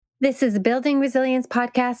This is the Building Resilience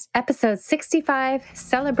Podcast, episode 65,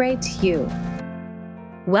 Celebrate You.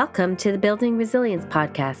 Welcome to the Building Resilience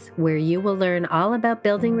Podcast, where you will learn all about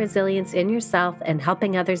building resilience in yourself and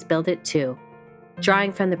helping others build it too.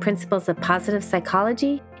 Drawing from the principles of positive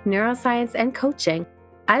psychology, neuroscience, and coaching,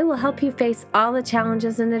 I will help you face all the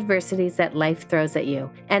challenges and adversities that life throws at you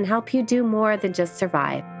and help you do more than just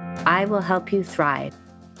survive. I will help you thrive.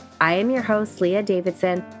 I am your host, Leah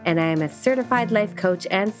Davidson, and I am a certified life coach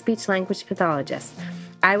and speech-language pathologist.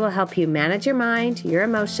 I will help you manage your mind, your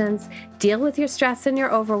emotions, deal with your stress and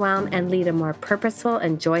your overwhelm, and lead a more purposeful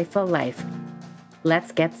and joyful life.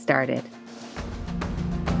 Let's get started.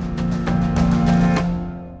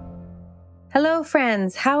 Hello,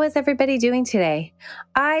 friends. How is everybody doing today?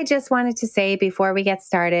 I just wanted to say before we get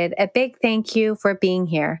started, a big thank you for being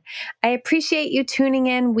here. I appreciate you tuning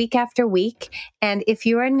in week after week. And if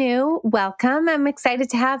you are new, welcome. I'm excited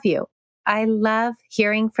to have you. I love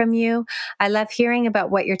hearing from you. I love hearing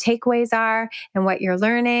about what your takeaways are and what you're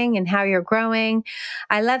learning and how you're growing.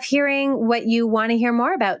 I love hearing what you want to hear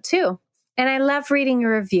more about too. And I love reading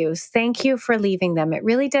your reviews. Thank you for leaving them. It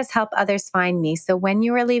really does help others find me. So when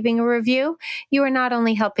you are leaving a review, you are not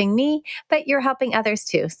only helping me, but you're helping others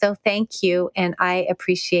too. So thank you, and I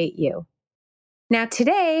appreciate you. Now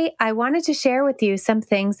today, I wanted to share with you some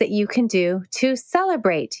things that you can do to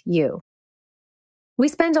celebrate you. We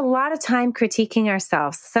spend a lot of time critiquing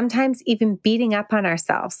ourselves, sometimes even beating up on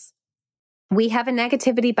ourselves. We have a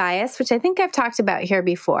negativity bias, which I think I've talked about here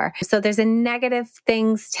before. So there's a negative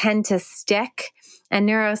things tend to stick. A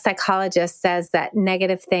neuropsychologist says that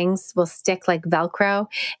negative things will stick like Velcro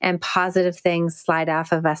and positive things slide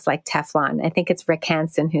off of us like Teflon. I think it's Rick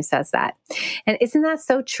Hansen who says that. And isn't that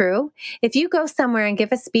so true? If you go somewhere and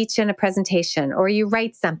give a speech and a presentation, or you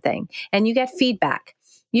write something and you get feedback,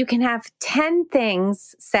 you can have 10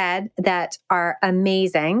 things said that are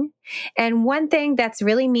amazing and one thing that's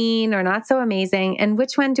really mean or not so amazing. And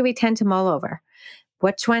which one do we tend to mull over?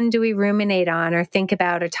 Which one do we ruminate on or think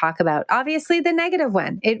about or talk about? Obviously, the negative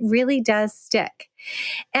one. It really does stick.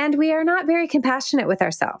 And we are not very compassionate with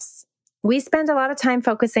ourselves. We spend a lot of time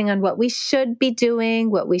focusing on what we should be doing,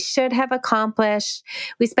 what we should have accomplished.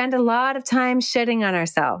 We spend a lot of time shitting on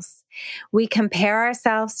ourselves. We compare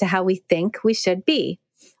ourselves to how we think we should be.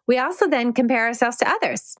 We also then compare ourselves to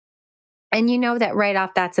others. And you know that right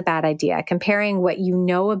off, that's a bad idea. Comparing what you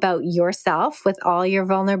know about yourself with all your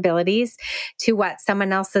vulnerabilities to what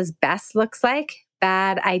someone else's best looks like,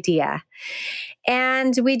 bad idea.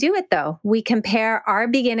 And we do it though. We compare our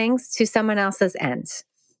beginnings to someone else's end.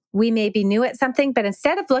 We may be new at something, but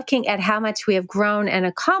instead of looking at how much we have grown and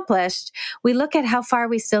accomplished, we look at how far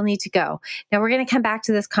we still need to go. Now, we're going to come back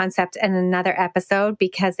to this concept in another episode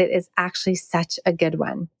because it is actually such a good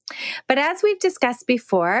one. But as we've discussed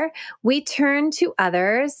before, we turn to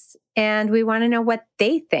others and we want to know what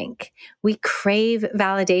they think. We crave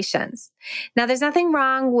validations. Now, there's nothing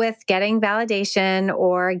wrong with getting validation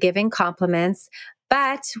or giving compliments,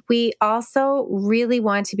 but we also really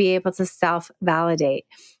want to be able to self-validate.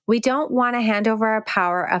 We don't want to hand over our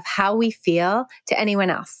power of how we feel to anyone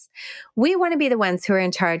else. We want to be the ones who are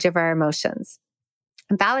in charge of our emotions.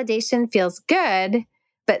 Validation feels good,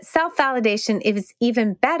 but self-validation is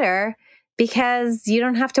even better because you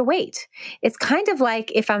don't have to wait. It's kind of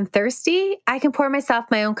like if I'm thirsty, I can pour myself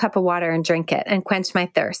my own cup of water and drink it and quench my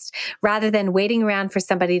thirst rather than waiting around for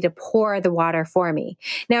somebody to pour the water for me.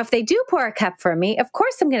 Now, if they do pour a cup for me, of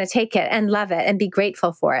course I'm going to take it and love it and be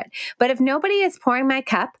grateful for it. But if nobody is pouring my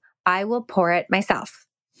cup, I will pour it myself.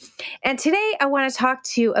 And today I want to talk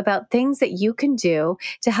to you about things that you can do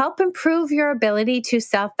to help improve your ability to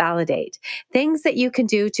self-validate, things that you can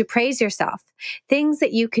do to praise yourself, things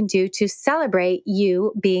that you can do to celebrate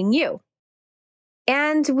you being you.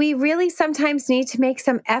 And we really sometimes need to make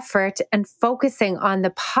some effort and focusing on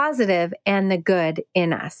the positive and the good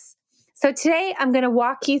in us. So today I'm going to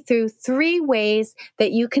walk you through 3 ways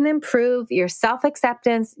that you can improve your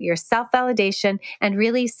self-acceptance, your self-validation, and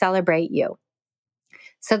really celebrate you.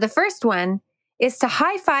 So the first one is to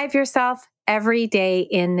high five yourself every day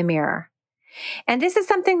in the mirror. And this is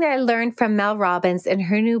something that I learned from Mel Robbins in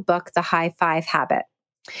her new book, The High Five Habit.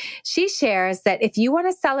 She shares that if you want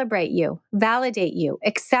to celebrate you, validate you,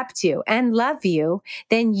 accept you, and love you,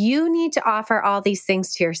 then you need to offer all these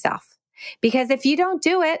things to yourself. Because if you don't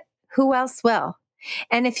do it, who else will?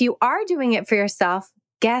 And if you are doing it for yourself,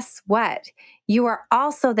 guess what? You are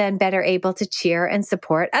also then better able to cheer and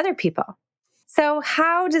support other people. So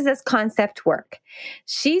how does this concept work?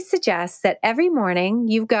 She suggests that every morning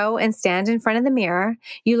you go and stand in front of the mirror,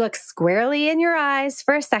 you look squarely in your eyes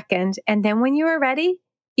for a second, and then when you are ready,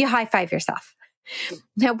 you high five yourself.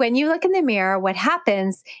 Now, when you look in the mirror, what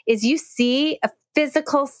happens is you see a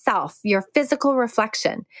physical self, your physical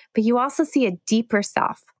reflection, but you also see a deeper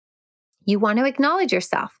self. You want to acknowledge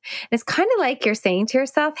yourself. And it's kind of like you're saying to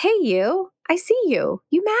yourself, hey, you, I see you.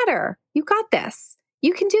 You matter. You got this.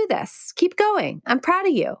 You can do this. Keep going. I'm proud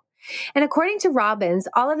of you. And according to Robbins,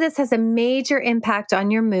 all of this has a major impact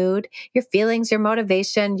on your mood, your feelings, your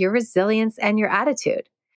motivation, your resilience, and your attitude.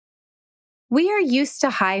 We are used to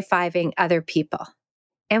high-fiving other people,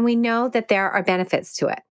 and we know that there are benefits to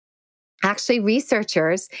it. Actually,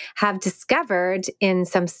 researchers have discovered in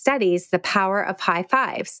some studies the power of high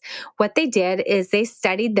fives. What they did is they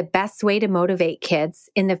studied the best way to motivate kids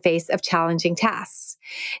in the face of challenging tasks.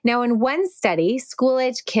 Now, in one study,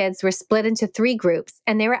 school-age kids were split into 3 groups,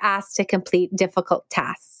 and they were asked to complete difficult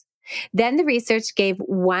tasks. Then the research gave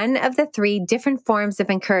one of the 3 different forms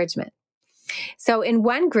of encouragement. So in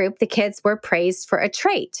one group, the kids were praised for a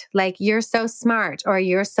trait, like you're so smart or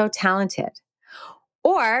you're so talented.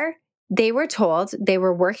 Or they were told they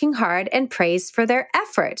were working hard and praised for their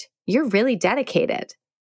effort. You're really dedicated.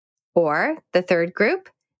 Or the third group,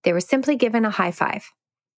 they were simply given a high five.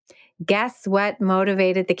 Guess what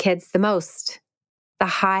motivated the kids the most? The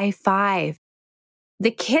high five.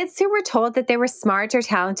 The kids who were told that they were smart or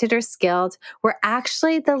talented or skilled were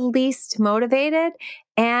actually the least motivated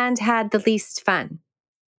and had the least fun.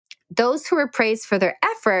 Those who were praised for their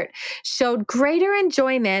effort showed greater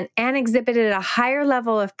enjoyment and exhibited a higher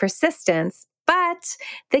level of persistence. But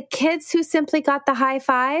the kids who simply got the high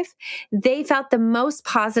five, they felt the most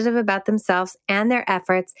positive about themselves and their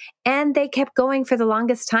efforts, and they kept going for the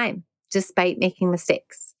longest time, despite making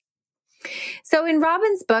mistakes. So in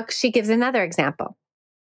Robbins' book, she gives another example.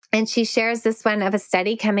 And she shares this one of a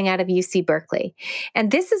study coming out of UC Berkeley.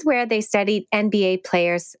 And this is where they studied NBA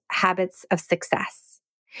players' habits of success.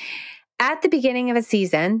 At the beginning of a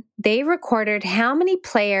season, they recorded how many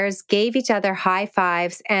players gave each other high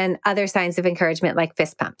fives and other signs of encouragement like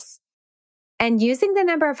fist pumps. And using the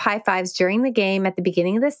number of high fives during the game at the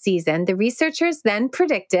beginning of the season, the researchers then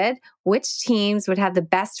predicted which teams would have the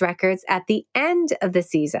best records at the end of the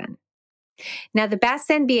season. Now, the best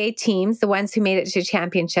NBA teams, the ones who made it to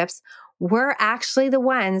championships, were actually the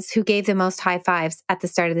ones who gave the most high fives at the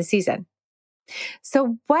start of the season.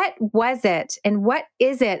 So what was it and what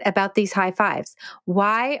is it about these high fives?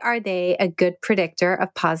 Why are they a good predictor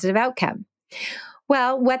of positive outcome?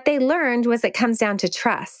 Well, what they learned was it comes down to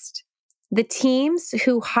trust. The teams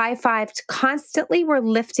who high-fived constantly were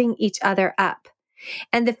lifting each other up.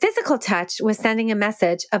 And the physical touch was sending a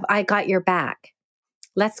message of, I got your back.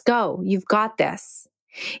 Let's go. You've got this.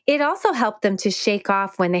 It also helped them to shake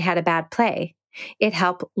off when they had a bad play. It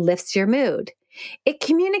helped lift your mood. It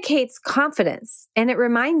communicates confidence, and it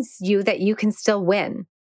reminds you that you can still win.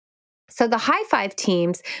 So the high five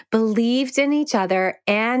teams believed in each other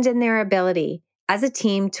and in their ability as a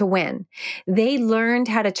team to win. They learned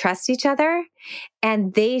how to trust each other,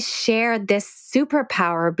 and they shared this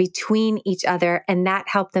superpower between each other, and that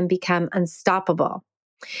helped them become unstoppable.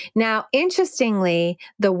 Now, interestingly,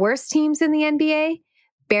 the worst teams in the NBA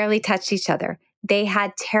barely touched each other. They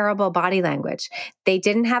had terrible body language. They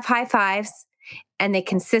didn't have high fives, and they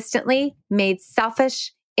consistently made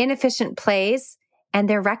selfish, inefficient plays, and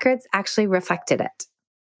their records actually reflected it.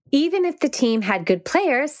 Even if the team had good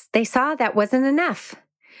players, they saw that wasn't enough.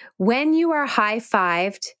 When you are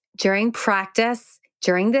high-fived during practice,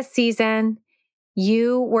 during the season,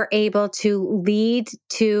 you were able to lead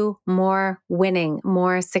to more winning,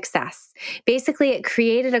 more success. Basically, it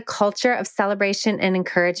created a culture of celebration and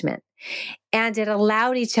encouragement. And it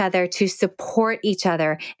allowed each other to support each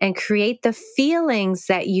other and create the feelings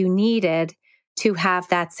that you needed to have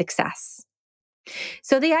that success.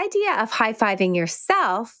 So the idea of high-fiving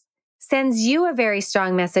yourself sends you a very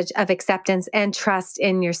strong message of acceptance and trust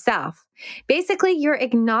in yourself. Basically, you're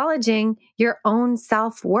acknowledging your own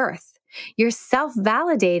self-worth. You're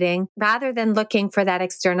self-validating rather than looking for that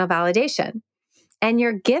external validation. And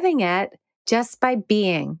you're giving it just by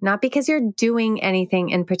being, not because you're doing anything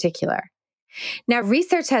in particular. Now,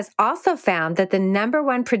 research has also found that the number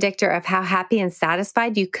one predictor of how happy and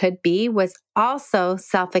satisfied you could be was also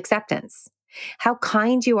self-acceptance. How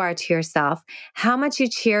kind you are to yourself, how much you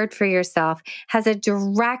cheered for yourself has a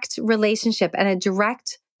direct relationship and a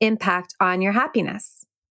direct impact on your happiness.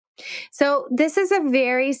 So this is a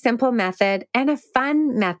very simple method and a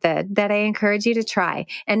fun method that I encourage you to try,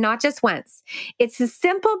 and not just once. It's a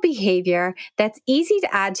simple behavior that's easy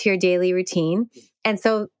to add to your daily routine. And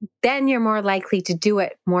so then you're more likely to do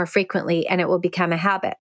it more frequently and it will become a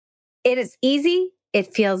habit. It is easy.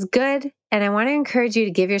 It feels good. And I want to encourage you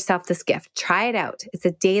to give yourself this gift. Try it out. It's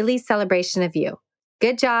a daily celebration of you.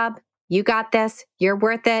 Good job. You got this. You're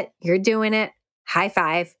worth it. You're doing it. High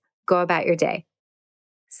five. Go about your day.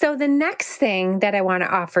 So the next thing that I want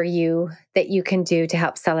to offer you that you can do to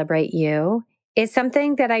help celebrate you is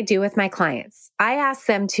something that I do with my clients. I ask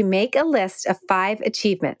them to make a list of 5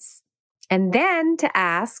 achievements and then to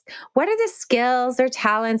ask, what are the skills or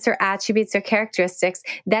talents or attributes or characteristics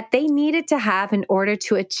that they needed to have in order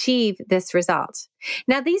to achieve this result?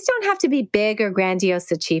 Now, these don't have to be big or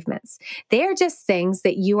grandiose achievements. They are just things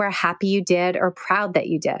that you are happy you did or proud that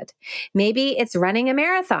you did. Maybe it's running a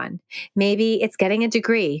marathon. Maybe it's getting a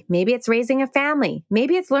degree. Maybe it's raising a family.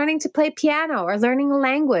 Maybe it's learning to play piano or learning a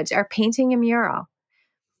language or painting a mural.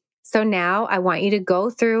 So now I want you to go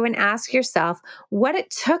through and ask yourself what it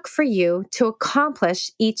took for you to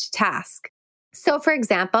accomplish each task. So for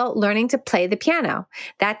example, learning to play the piano,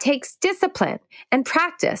 that takes discipline and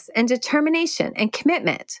practice and determination and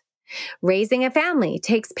commitment. Raising a family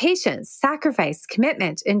takes patience, sacrifice,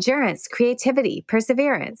 commitment, endurance, creativity,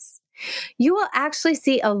 perseverance. You will actually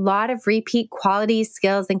see a lot of repeat qualities,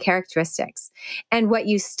 skills, and characteristics. And what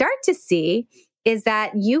you start to see is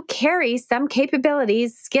that you carry some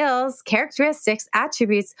capabilities, skills, characteristics,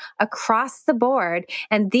 attributes across the board.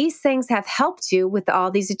 And these things have helped you with all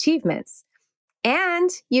these achievements. And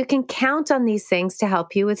you can count on these things to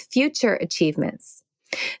help you with future achievements.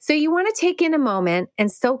 So you want to take in a moment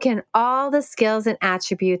and soak in all the skills and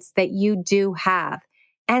attributes that you do have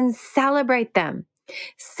and celebrate them.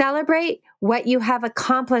 Celebrate what you have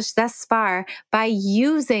accomplished thus far by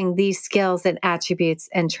using these skills and attributes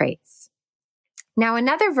and traits. Now,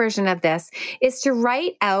 another version of this is to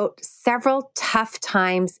write out several tough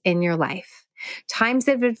times in your life. Times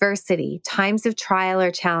of adversity, times of trial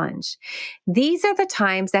or challenge. These are the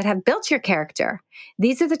times that have built your character.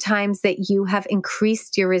 These are the times that you have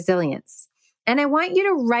increased your resilience. And I want you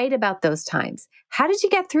to write about those times. How did you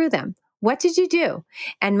get through them? What did you do?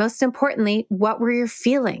 And most importantly, what were your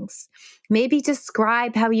feelings? Maybe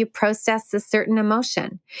describe how you processed a certain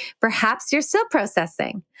emotion. Perhaps you're still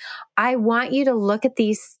processing. I want you to look at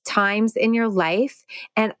these times in your life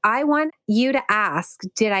and I want you to ask,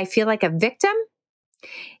 did I feel like a victim?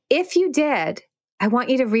 If you did, I want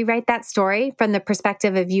you to rewrite that story from the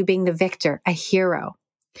perspective of you being the victor, a hero.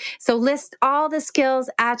 So list all the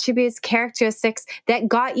skills, attributes, characteristics that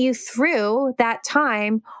got you through that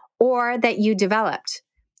time or that you developed.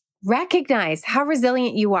 Recognize how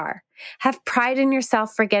resilient you are. Have pride in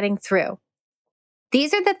yourself for getting through.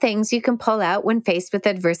 These are the things you can pull out when faced with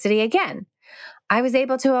adversity again. I was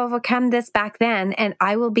able to overcome this back then, and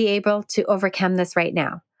I will be able to overcome this right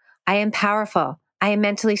now. I am powerful. I am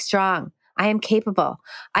mentally strong. I am capable.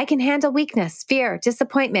 I can handle weakness, fear,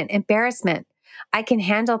 disappointment, embarrassment. I can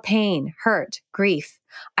handle pain, hurt, grief.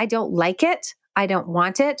 I don't like it. I don't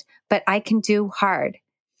want it, but I can do hard.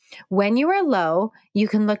 When you are low, you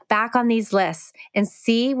can look back on these lists and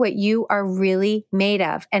see what you are really made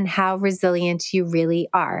of and how resilient you really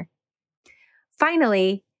are.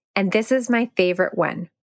 Finally, and this is my favorite one,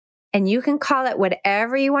 and you can call it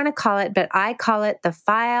whatever you want to call it, but I call it the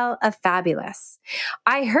File of Fabulous.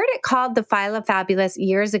 I heard it called the File of Fabulous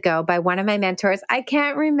years ago by one of my mentors. I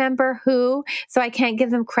can't remember who, so I can't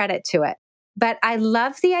give them credit to it. But I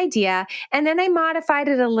love the idea, and then I modified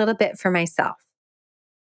it a little bit for myself.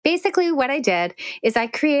 Basically, what I did is I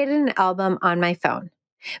created an album on my phone.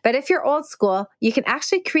 But if you're old school, you can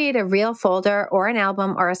actually create a real folder or an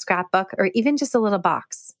album or a scrapbook or even just a little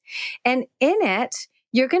box. And in it,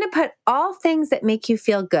 you're going to put all things that make you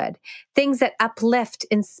feel good, things that uplift,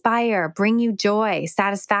 inspire, bring you joy,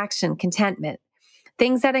 satisfaction, contentment,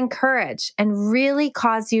 things that encourage and really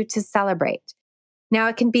cause you to celebrate. Now,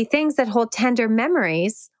 it can be things that hold tender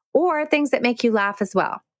memories or things that make you laugh as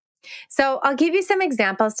well. So I'll give you some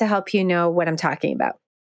examples to help you know what I'm talking about.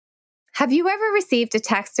 Have you ever received a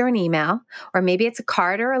text or an email, or maybe it's a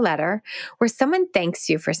card or a letter, where someone thanks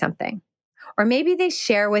you for something? Or maybe they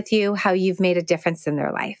share with you how you've made a difference in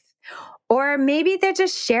their life. Or maybe they're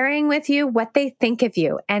just sharing with you what they think of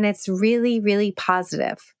you, and it's really, really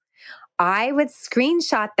positive. I would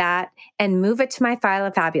screenshot that and move it to my File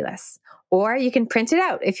of Fabulous. Or you can print it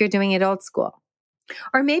out if you're doing it old school.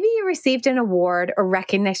 Or maybe you received an award or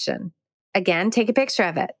recognition. Again, take a picture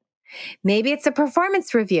of it. Maybe it's a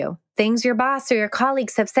performance review, things your boss or your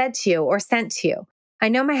colleagues have said to you or sent to you. I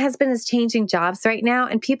know my husband is changing jobs right now,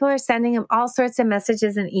 and people are sending him all sorts of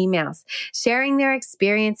messages and emails, sharing their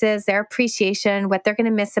experiences, their appreciation, what they're going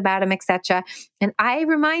to miss about him, etc. And I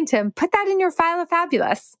remind him, put that in your File of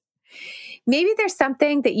Fabulous. Maybe there's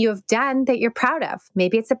something that you have done that you're proud of.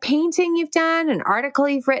 Maybe it's a painting you've done, an article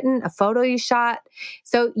you've written, a photo you shot.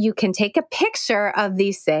 So you can take a picture of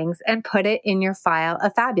these things and put it in your File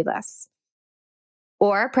of Fabulous.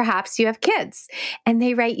 Or perhaps you have kids and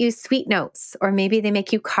they write you sweet notes, or maybe they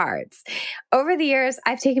make you cards. Over the years,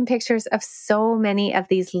 I've taken pictures of so many of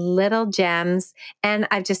these little gems, and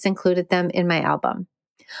I've just included them in my album.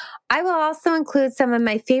 I will also include some of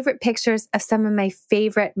my favorite pictures of some of my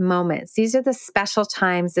favorite moments. These are the special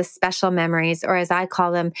times, the special memories, or as I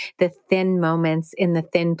call them, the thin moments in the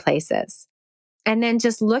thin places. And then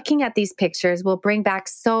just looking at these pictures will bring back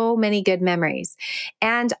so many good memories.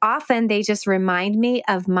 And often they just remind me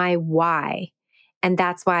of my why. And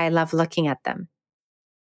that's why I love looking at them.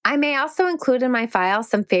 I may also include in my file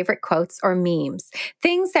some favorite quotes or memes,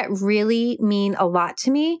 things that really mean a lot to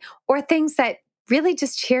me, or things that really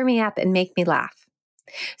just cheer me up and make me laugh.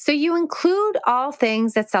 So you include all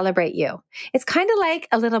things that celebrate you. It's kind of like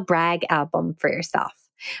a little brag album for yourself.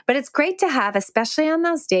 But it's great to have, especially on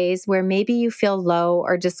those days where maybe you feel low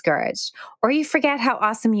or discouraged, or you forget how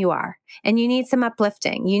awesome you are and you need some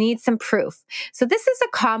uplifting, you need some proof. So this is a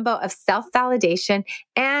combo of self-validation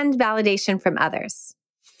and validation from others.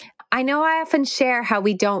 I know I often share how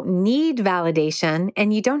we don't need validation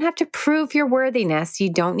and you don't have to prove your worthiness. You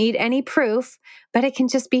don't need any proof, but it can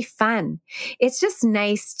just be fun. It's just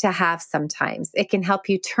nice to have sometimes. It can help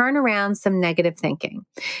you turn around some negative thinking.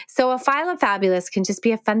 So a file of fabulous can just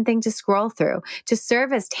be a fun thing to scroll through, to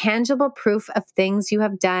serve as tangible proof of things you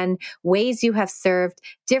have done, ways you have served,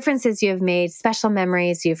 differences you have made, special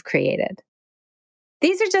memories you've created.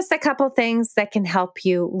 These are just a couple things that can help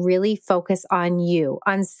you really focus on you,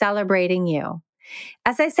 on celebrating you.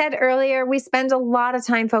 As I said earlier, we spend a lot of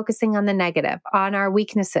time focusing on the negative, on our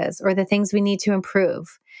weaknesses or the things we need to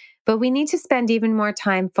improve. But we need to spend even more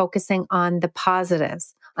time focusing on the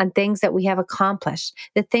positives, on things that we have accomplished,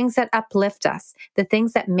 the things that uplift us, the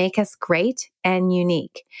things that make us great and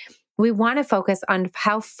unique. We want to focus on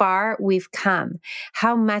how far we've come,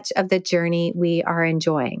 how much of the journey we are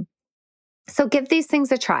enjoying. So give these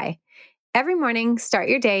things a try. Every morning, start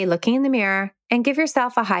your day looking in the mirror and give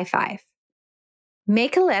yourself a high five.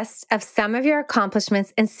 Make a list of some of your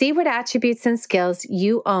accomplishments and see what attributes and skills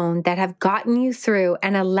you own that have gotten you through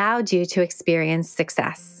and allowed you to experience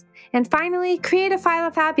success. And finally, create a file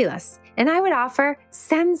of fabulous. And I would offer,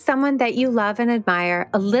 send someone that you love and admire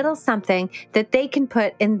a little something that they can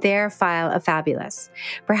put in their file of fabulous.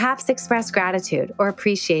 Perhaps express gratitude or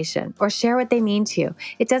appreciation or share what they mean to you.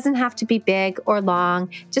 It doesn't have to be big or long.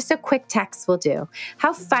 Just a quick text will do.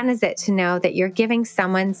 How fun is it to know that you're giving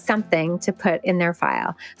someone something to put in their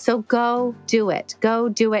file? So go do it. Go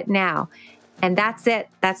do it now. And that's it.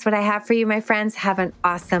 That's what I have for you, my friends. Have an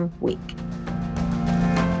awesome week.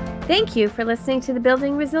 Thank you for listening to the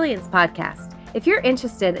Building Resilience podcast. If you're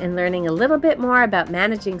interested in learning a little bit more about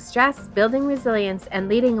managing stress, building resilience, and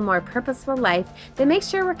leading a more purposeful life, then make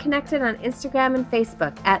sure we're connected on Instagram and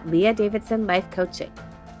Facebook at Leah Davidson Life Coaching.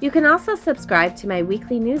 You can also subscribe to my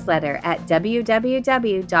weekly newsletter at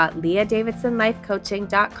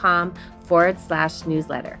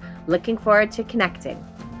www.leahdavidsonlifecoaching.com/newsletter. Looking forward to connecting.